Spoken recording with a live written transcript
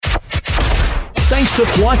thanks to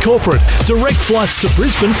Fly Corporate. Direct flights to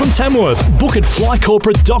Brisbane from Tamworth. Book at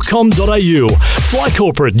flycorporate.com.au. Fly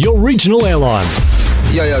Corporate, your regional airline.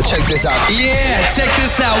 Yo, check this out. Yeah, check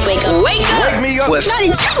this out. Wake up. Wake me up with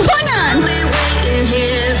 92.9.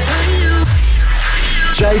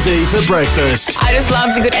 JB for breakfast. I just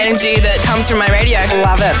love the good energy that comes from my radio.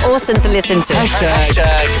 Love it. Awesome to listen to.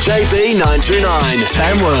 Hashtag JB929.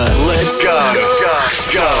 Tamworth. Let's go.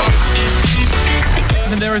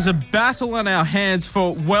 And there is a battle on our hands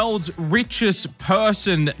for world's richest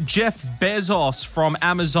person. Jeff Bezos from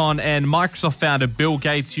Amazon and Microsoft founder Bill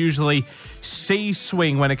Gates usually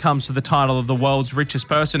C-swing when it comes to the title of the world's richest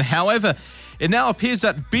person. However, it now appears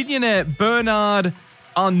that billionaire Bernard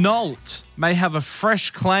Arnault may have a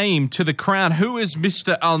fresh claim to the crown. Who is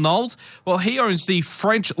Mr. Arnault? Well, he owns the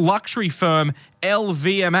French luxury firm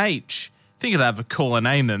LVMH. I think it'd have a cooler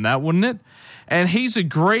name than that, wouldn't it? And he's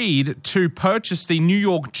agreed to purchase the New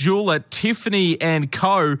York jeweler Tiffany &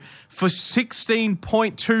 Co. for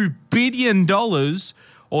 $16.2 billion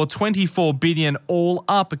or $24 billion all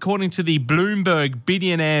up. According to the Bloomberg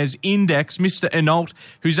Billionaires Index, Mr. Arnault,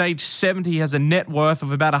 who's age 70, has a net worth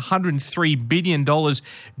of about $103 billion,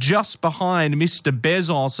 just behind Mr.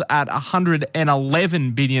 Bezos at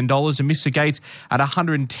 $111 billion and Mr. Gates at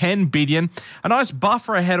 $110 billion. A nice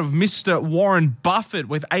buffer ahead of Mr. Warren Buffett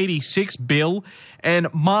with $86 billion and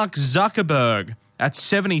Mark Zuckerberg at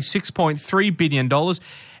 $76.3 billion.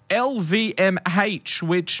 LVMH,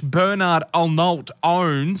 which Bernard Arnault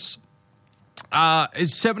owns,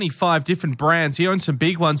 is 75 different brands. He owns some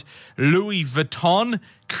big ones: Louis Vuitton,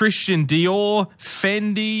 Christian Dior,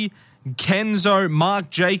 Fendi, Kenzo, Marc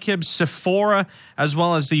Jacobs, Sephora, as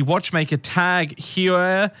well as the watchmaker Tag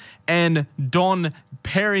Heuer and Dom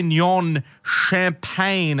Perignon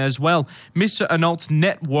Champagne as well. Mr. Arnault's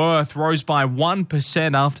net worth rose by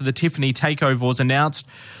 1% after the Tiffany takeover was announced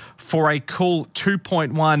for a cool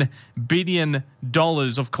 $2.1 billion.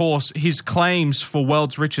 Of course, his claims for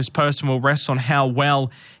world's richest person will rest on how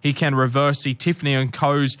well he can reverse the Tiffany &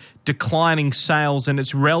 Co.'s declining sales and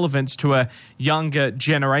its relevance to a younger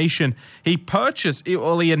generation. He announced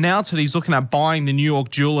that he's looking at buying the New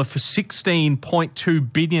York jeweler for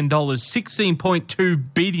 $16.2 billion. $16.2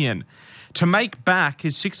 billion. To make back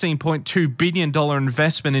his $16.2 billion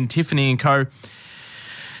investment in Tiffany & Co.,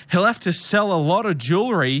 he'll have to sell a lot of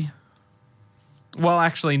jewellery. Well,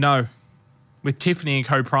 actually, no. With Tiffany &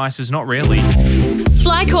 Co. prices, not really.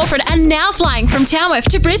 Fly Corporate are now flying from Tamworth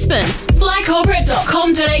to Brisbane.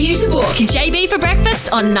 Flycorporate.com.au to book. JB for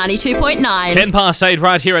breakfast on 92.9. 10 past 8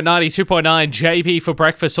 right here at 92.9. JB for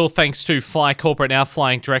breakfast, all thanks to Fly Corporate, now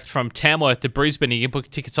flying direct from Tamworth to Brisbane. You can book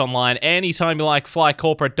tickets online anytime you like.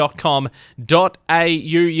 Flycorporate.com.au.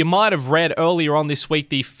 You might have read earlier on this week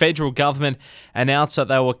the federal government announced that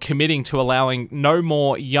they were committing to allowing no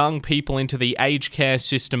more young people into the aged care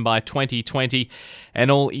system by 2020, and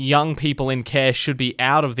all young people in care should be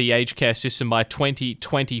out of the aged care system by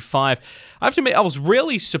 2025. I have to admit, I was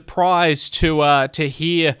really surprised to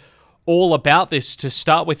hear all about this to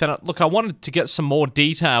start with. And look, I wanted to get some more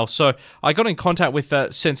detail. So I got in contact with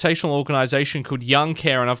a sensational organisation called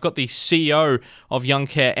Youngcare, and I've got the CEO of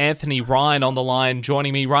Youngcare, Anthony Ryan, on the line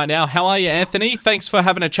joining me right now. How are you, Anthony? Thanks for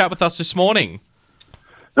having a chat with us this morning.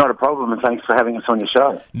 Not a problem, and thanks for having us on your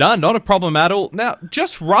show. No, not a problem at all. Now,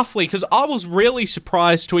 just roughly, because I was really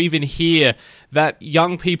surprised to even hear that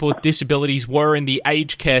young people with disabilities were in the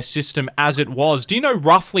aged care system as it was. Do you know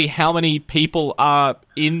roughly how many people are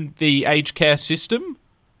in the aged care system?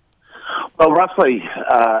 Well, roughly,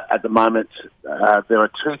 at the moment, there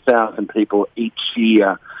are 2,000 people each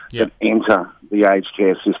year that enter the aged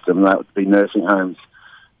care system. That would be nursing homes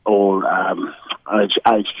or aged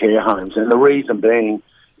care homes. And the reason being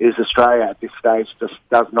is Australia at this stage just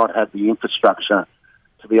does not have the infrastructure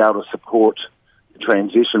to be able to support the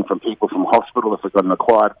transition from people from hospital if they've got an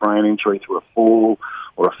acquired brain injury through a fall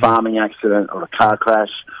or a farming accident or a car crash,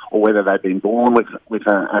 or whether they've been born with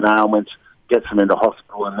an ailment, gets them into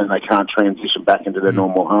hospital and then they can't transition back into their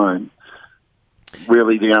normal home.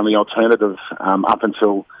 Really the only alternative up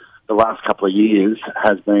until the last couple of years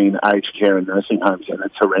has been aged care and nursing homes, and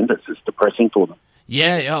it's horrendous. It's depressing for them.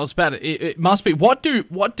 Yeah, I was about it must be. What do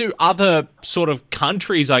other sort of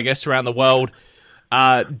countries, I guess, around the world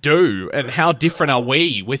do, and how different are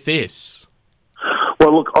we with this?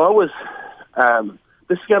 Well, look, I was.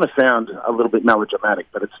 This is going to sound a little bit melodramatic,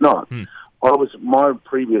 but it's not. My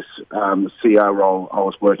previous CEO role, I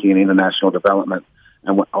was working in international development,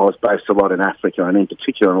 and I was based a lot in Africa, and in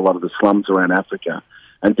particular in a lot of the slums around Africa.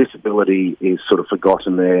 And disability is sort of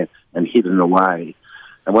forgotten there and hidden away.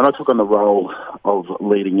 And when I took on the role of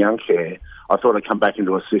leading Youngcare, I thought I'd come back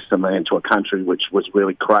into a system and into a country which was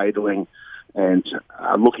really cradling and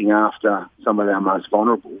looking after some of our most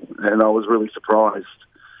vulnerable. And I was really surprised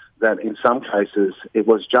that in some cases it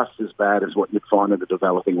was just as bad as what you'd find in the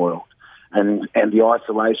developing world. And the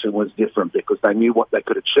isolation was different because they knew what they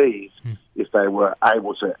could achieve if they were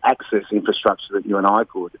able to access infrastructure that you and I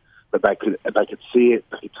could, but they could see it,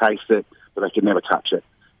 they could taste it, but they could never touch it.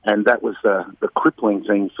 And that was the crippling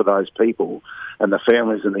thing for those people. And the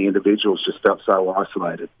families and the individuals just felt so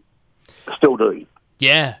isolated. Still do.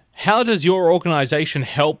 Yeah. How does your organisation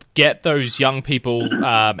help get those young people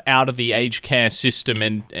out of the aged care system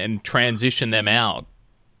and transition them out?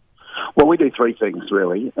 Well, we do three things,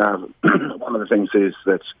 really. One of the things is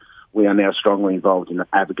that we are now strongly involved in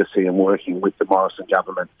advocacy and working with the Morrison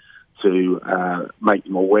government to make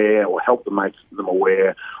them aware or help them make them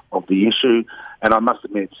aware of the issue. And I must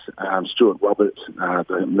admit, Stuart Robert,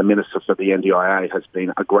 the Minister for the NDIA, has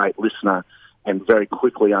been a great listener and very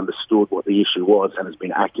quickly understood what the issue was and has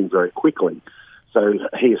been acting very quickly. So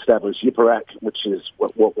he established YPRAC, which is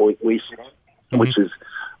what we sit in, which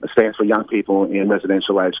stands for Young People in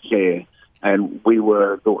Residential Aged Care. And we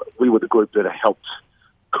were the group that helped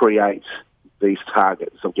create these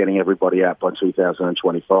targets of getting everybody out by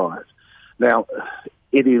 2025. Now,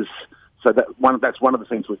 it is that's one of the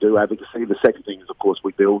things we do, advocacy. The second thing is, of course,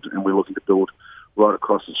 we build, and we're looking to build right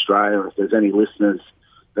across Australia. If there's any listeners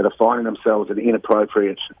that are finding themselves in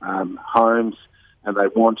inappropriate homes and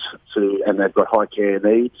they've got high care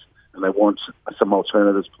needs and they want some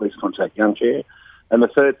alternatives, please contact Youngcare. And the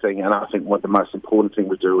third thing, and I think what the most important thing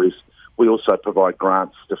we do, is we also provide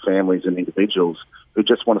grants to families and individuals who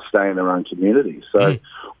just want to stay in their own community. So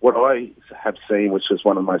what I have seen, which is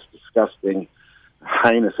one of the most disgusting,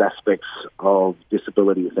 heinous aspects of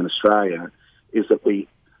disability within Australia, is that we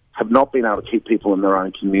have not been able to keep people in their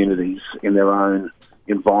own communities, in their own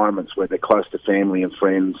environments where they're close to family and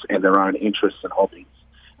friends and their own interests and hobbies.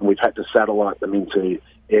 And we've had to satellite them into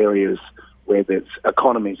areas where there's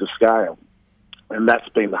economies of scale. And that's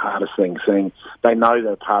been the hardest thing, seeing they know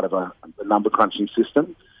they're part of a number crunching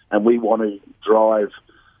system, and we want to drive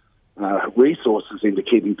resources into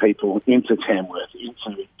keeping people into Tamworth,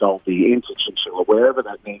 into Dalby, into Chinchilla, wherever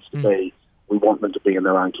that needs to be. We want them to be in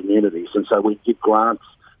their own communities. And so we give grants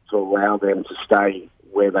to allow them to stay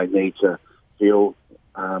where they need to feel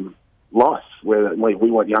life, where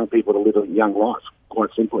we want young people to live a young life, quite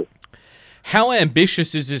simply. How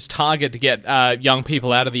ambitious is this target to get young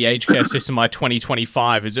people out of the aged care system by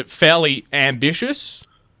 2025? Is it fairly ambitious?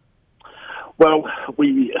 Well,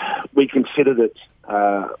 we considered it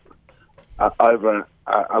over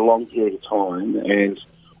a long period of time, and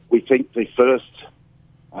we think the first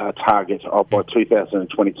target of by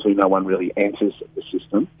 2022, no one really enters the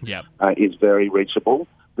system, is very reachable.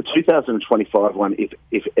 The 2025 one,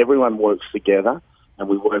 if everyone works together and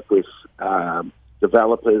we work with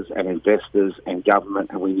developers and investors and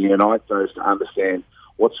government, and we unite those to understand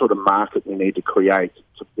what sort of market we need to create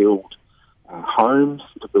to build homes,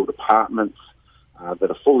 to build apartments that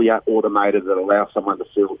are fully automated, that allow someone to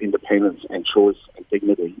feel independence and choice and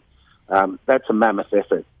dignity. That's a mammoth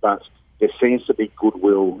effort, but there seems to be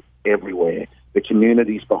goodwill everywhere. The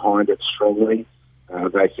community's behind it strongly.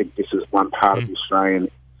 They think this is one part of the Australian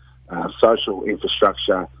social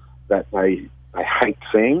infrastructure that they hate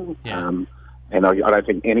seeing. And I don't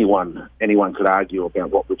think anyone could argue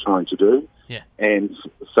about what we're trying to do. Yeah. And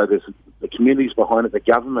so there's the community's behind it. The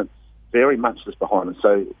government very much is behind it.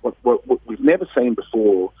 So what we've never seen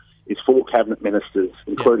before is 4 cabinet ministers,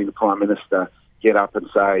 including the Prime Minister, get up and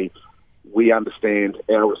say, we understand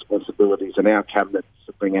our responsibilities and our cabinet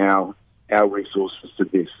to bring our resources to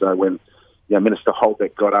this. So when Minister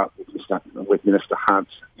Holbeck got up with Minister Hunt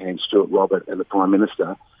and Stuart Robert and the Prime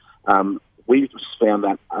Minister, we just found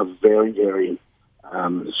that a very, very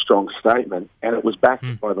strong statement, and it was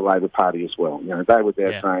backed by the Labor Party as well. They were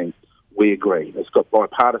there saying, we agree. It's got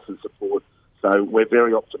bipartisan support, so we're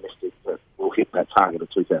very optimistic that we'll hit that target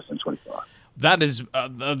of 2025.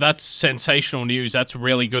 That's sensational news. That's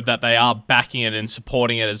really good that they are backing it and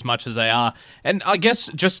supporting it as much as they are. And I guess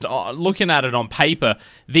just looking at it on paper,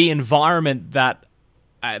 the environment that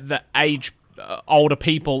the older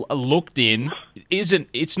people are looked in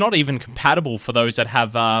it's not even compatible for those that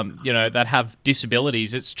have that have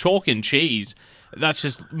disabilities. It's chalk and cheese. That's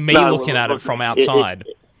just me looking at it from outside.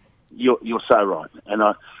 You're so right. And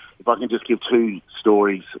if I can just give 2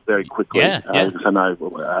 stories very quickly, because I know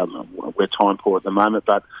we're time poor at the moment,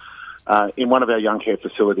 but in one of our Youngcare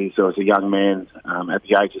facilities, there was a young man at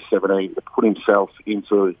the age of 17 that put himself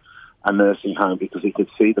into a nursing home because he could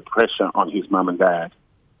see the pressure on his mum and dad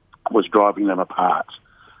was driving them apart,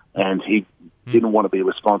 and he didn't want to be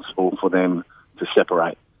responsible for them to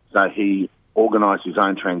separate. So he organised his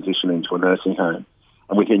own transition into a nursing home.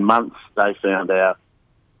 And within months, they found out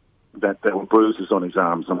that there were bruises on his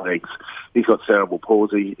arms and legs. He's got cerebral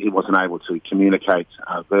palsy. He wasn't able to communicate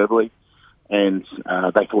verbally. And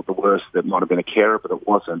they thought the worst, that might have been a carer, but it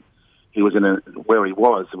wasn't. He was where he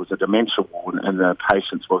was, there was a dementia ward, and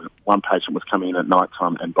one patient was coming in at night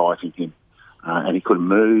time and biting him. And he couldn't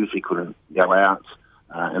move, he couldn't go out,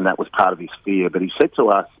 and that was part of his fear. But he said to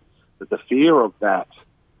us that the fear of that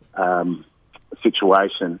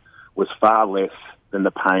situation was far less than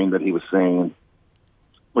the pain that he was seeing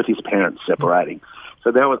with his parents separating.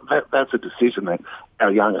 So that's a decision that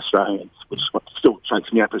our young Australians, which still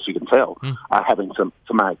shakes me up as you can tell, are having to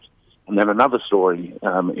make. And then another story, in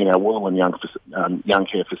our Wollongong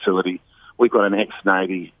Youngcare facility, we've got an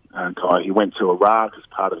ex-Navy guy. He went to Iraq as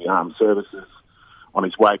part of the armed services. On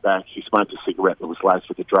his way back, he smoked a cigarette that was laced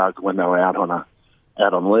with a drug when they were out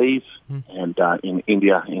on leave, and in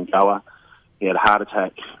India, in Goa. He had a heart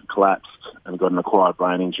attack, collapsed, and got an acquired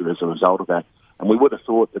brain injury as a result of that. And we would have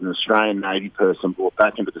thought that an Australian Navy person brought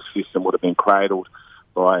back into the system would have been cradled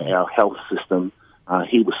by our health system.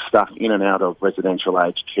 He was stuck in and out of residential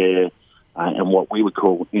aged care and what we would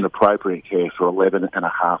call inappropriate care for 11 and a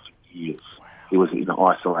half years. Wow. He was in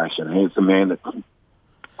isolation. He was the man that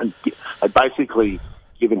had basically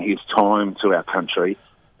given his time to our country,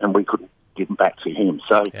 and we couldn't give him back to him.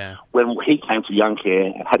 So when he came to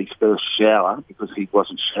Youngcare and had his first shower, because he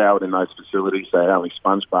wasn't showered in those facilities, they only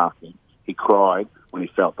sponge bathed him, he cried when he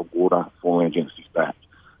felt the water falling against his back.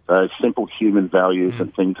 So simple human values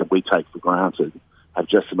and things that we take for granted have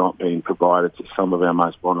just not been provided to some of our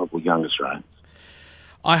most vulnerable young Australians.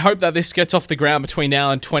 I hope that this gets off the ground between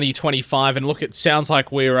now and 2025. And look, it sounds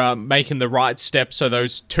like we're making the right steps. So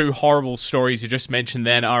those two horrible stories you just mentioned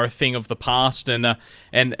then are a thing of the past and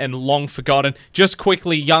long forgotten. Just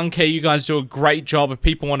quickly, Youngcare, you guys do a great job. If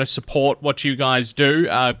people want to support what you guys do,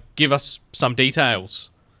 give us some details.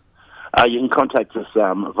 You can contact us via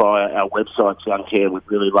our website, Youngcare. We'd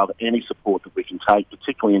really love any support that we can take,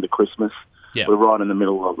 particularly into Christmas. Yep. We're right in the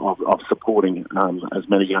middle of supporting as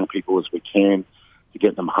many young people as we can to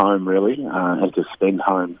get them home, really, and to spend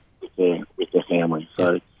home with their family.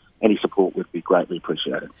 So any support would be greatly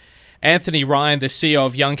appreciated. Anthony Ryan, the CEO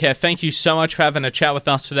of Youngcare, thank you so much for having a chat with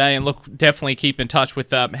us today, and look, definitely keep in touch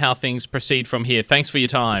with how things proceed from here. Thanks for your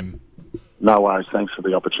time. No worries. Thanks for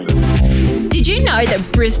the opportunity. Did you know that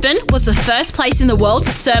Brisbane was the first place in the world to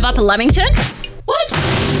serve up a Lamington? What?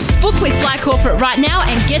 Book with Fly Corporate right now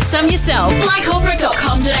and get some yourself.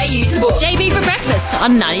 Flycorporate.com.au to book. JB for breakfast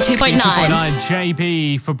on 92.9. 92.9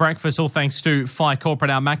 JB for breakfast, all thanks to Fly Corporate,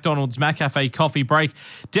 our McDonald's McCafe coffee break.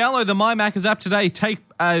 Download the My Macca's app today. Take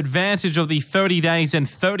advantage of the 30 days and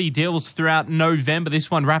 30 deals throughout November. This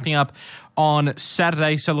one wrapping up on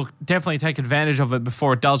Saturday. So look, definitely take advantage of it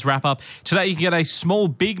before it does wrap up. Today you can get a small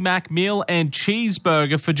Big Mac meal and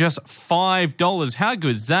cheeseburger for just $5. How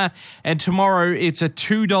good is that? And tomorrow it's a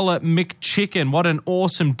 $2 McChicken. What an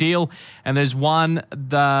awesome deal. And there's one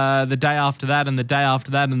the day after that and the day after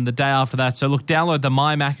that and the day after that. So look, download the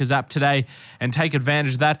My Macca's app today and take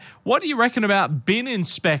advantage of that. What do you reckon about bin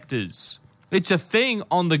inspectors? It's a thing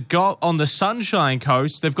on the Sunshine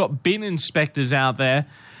Coast. They've got bin inspectors out there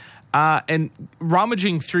and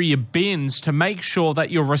rummaging through your bins to make sure that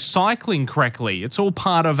you're recycling correctly. It's all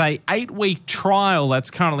part of a 8-week trial that's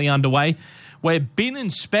currently underway, where bin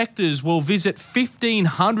inspectors will visit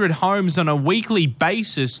 1,500 homes on a weekly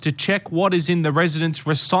basis to check what is in the residents'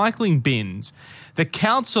 recycling bins. The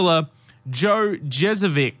councillor, Joe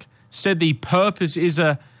Jezovic, said the purpose is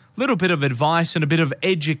a little bit of advice and a bit of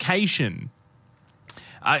education.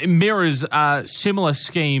 It mirrors a similar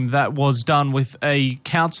scheme that was done with a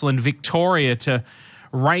council in Victoria to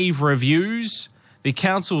rave reviews. The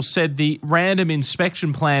council said the random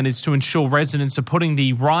inspection plan is to ensure residents are putting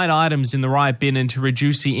the right items in the right bin and to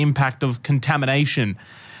reduce the impact of contamination.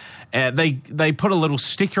 They put a little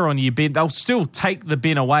sticker on your bin. They'll still take the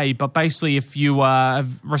bin away, but basically if you have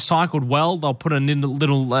recycled well, they'll put a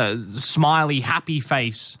little smiley happy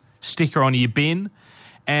face sticker on your bin.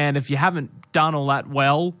 And if you haven't done all that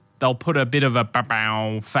well, they'll put a bit of a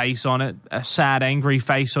ba-bow face on it, a sad, angry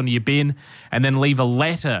face on your bin, and then leave a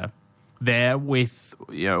letter there with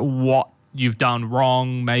what you've done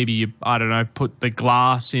wrong. Maybe you, put the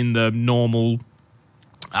glass in the normal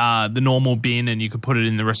bin and you could put it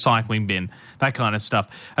in the recycling bin, that kind of stuff.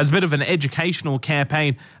 As a bit of an educational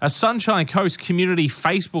campaign, a Sunshine Coast community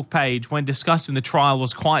Facebook page, when discussing the trial,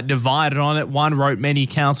 was quite divided on it. One wrote many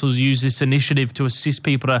councils use this initiative to assist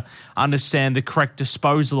people to understand the correct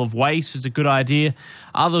disposal of waste is a good idea.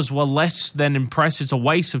 Others were less than impressed. It's a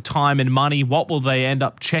waste of time and money. What will they end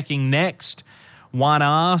up checking next? One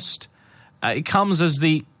asked. It comes as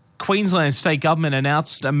the Queensland state government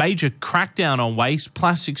announced a major crackdown on waste.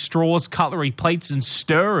 Plastic straws, cutlery, plates and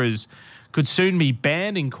stirrers could soon be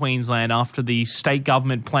banned in Queensland after the state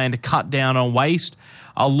government plan to cut down on waste.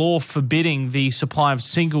 A law forbidding the supply of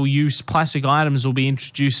single-use plastic items will be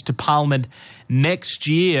introduced to Parliament next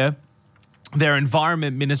year. Their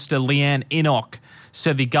Environment Minister, Leanne Enoch,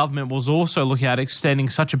 said the government was also looking at extending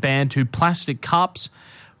such a ban to plastic cups,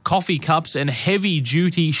 coffee cups and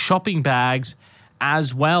heavy-duty shopping bags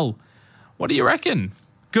as well. What do you reckon?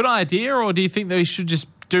 Good idea, or do you think they should just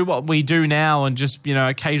do what we do now and just,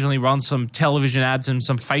 occasionally run some television ads and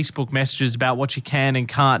some Facebook messages about what you can and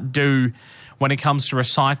can't do when it comes to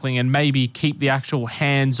recycling, and maybe keep the actual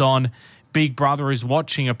hands-on Big Brother is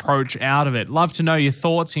watching approach out of it? Love to know your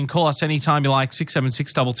thoughts. You can call us anytime you like,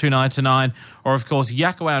 676-22929, or of course,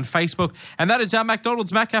 yak away on Facebook. And that is our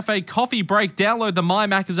McDonald's McCafe coffee break. Download the My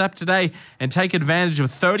Macca's app today and take advantage of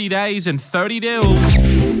 30 days and 30 deals.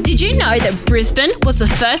 Did you know that Brisbane was the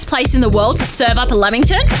first place in the world to serve up a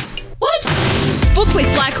Lamington? What? Book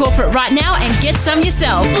with Fly Corporate right now and get some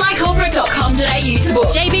yourself. Flycorporate.com.au to book.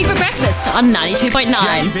 JB for breakfast on 92.9.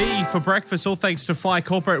 JB for breakfast, all thanks to Fly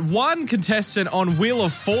Corporate. One contestant on Wheel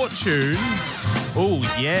of Fortune. Oh,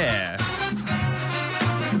 yeah.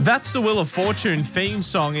 That's the Wheel of Fortune theme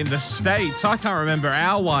song in the States. I can't remember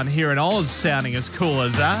our one here in Oz sounding as cool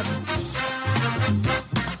as that.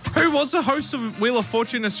 Who was the host of Wheel of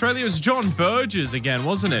Fortune in Australia? It was John Burgess again,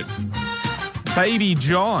 wasn't it? Baby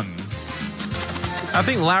John. I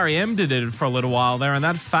think Larry M did it for a little while there, and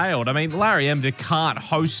that failed. I mean, Larry M can't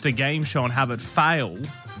host a game show and have it fail.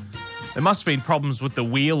 There must have been problems with the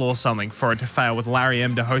wheel or something for it to fail with Larry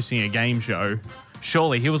M hosting a game show.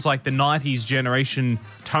 Surely, he was like the 90s generation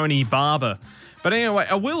Tony Barber. But anyway,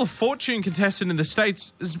 a Wheel of Fortune contestant in the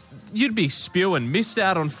States, you'd be spewing, missed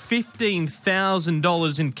out on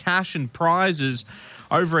 $15,000 in cash and prizes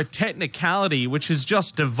over a technicality which is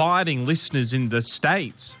just dividing listeners in the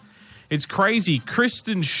States. It's crazy.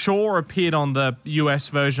 Kristen Shaw appeared on the US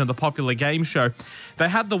version of the popular game show. They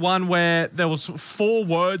had the one where there was 4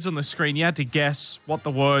 words on the screen. You had to guess what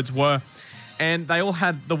the words were. And they all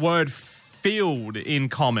had the word field in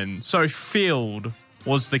common. So field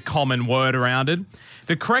was the common word around it.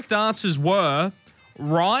 The correct answers were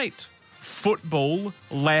right, football,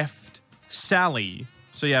 left, Sally.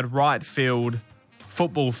 So you had right field,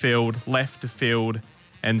 football field, left field,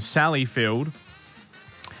 and Sally field.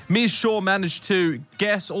 Ms. Shaw managed to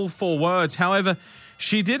guess all 4 words. However,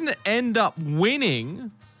 she didn't end up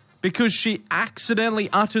winning because she accidentally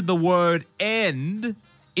uttered the word end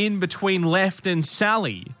in between left and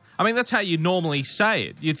Sally. I mean, that's how you normally say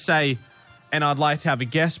it. You'd say, and I'd like to have a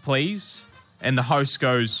guess, please. And the host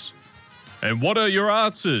goes, and what are your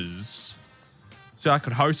answers? So I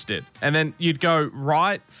could host it. And then you'd go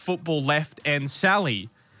right, football, left, and Sally.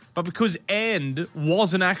 But because end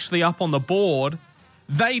wasn't actually up on the board,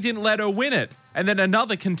 they didn't let her win it. And then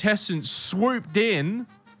another contestant swooped in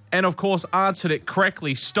and, of course, answered it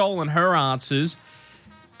correctly, stolen her answers,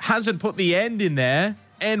 hasn't put the end in there,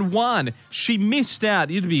 and won. She missed out.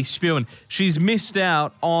 You'd be spewing. She's missed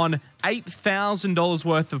out on $8,000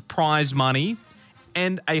 worth of prize money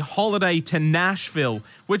and a holiday to Nashville,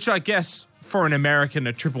 which I guess for an American,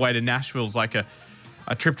 a trip away to Nashville is like a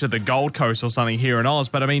trip to the Gold Coast or something here in Oz,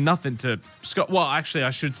 but I mean, nothing to well, actually, I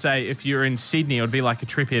should say if you're in Sydney, it would be like a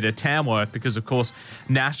trip here to Tamworth because, of course,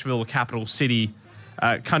 Nashville, capital city,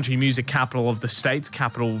 country music capital of the States,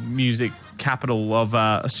 capital music capital of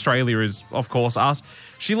Australia is, of course, us.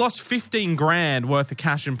 She lost $15,000 worth of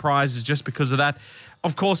cash and prizes just because of that.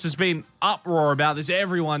 Of course, there's been uproar about this.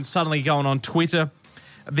 Everyone's suddenly going on Twitter.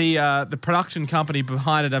 The production company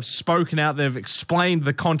behind it have spoken out. They've explained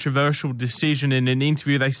the controversial decision in an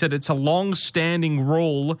interview. They said it's a long-standing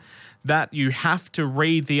rule that you have to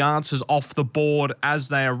read the answers off the board as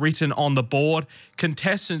they are written on the board.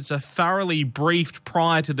 Contestants are thoroughly briefed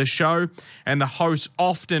prior to the show, and the host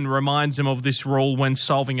often reminds them of this rule when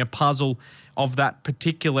solving a puzzle of that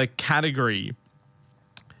particular category.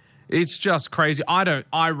 It's just crazy.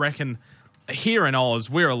 I reckon here in Oz,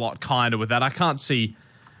 we're a lot kinder with that. I can't see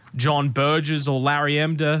John Burgess or Larry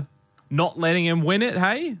Emder not letting him win it,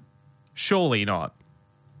 hey? Surely not.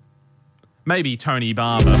 Maybe Tony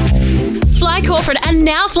Barber. Fly Corporate are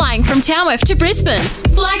now flying from Tamworth to Brisbane.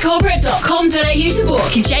 Flycorporate.com.au to book.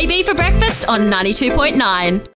 JB for breakfast on 92.9.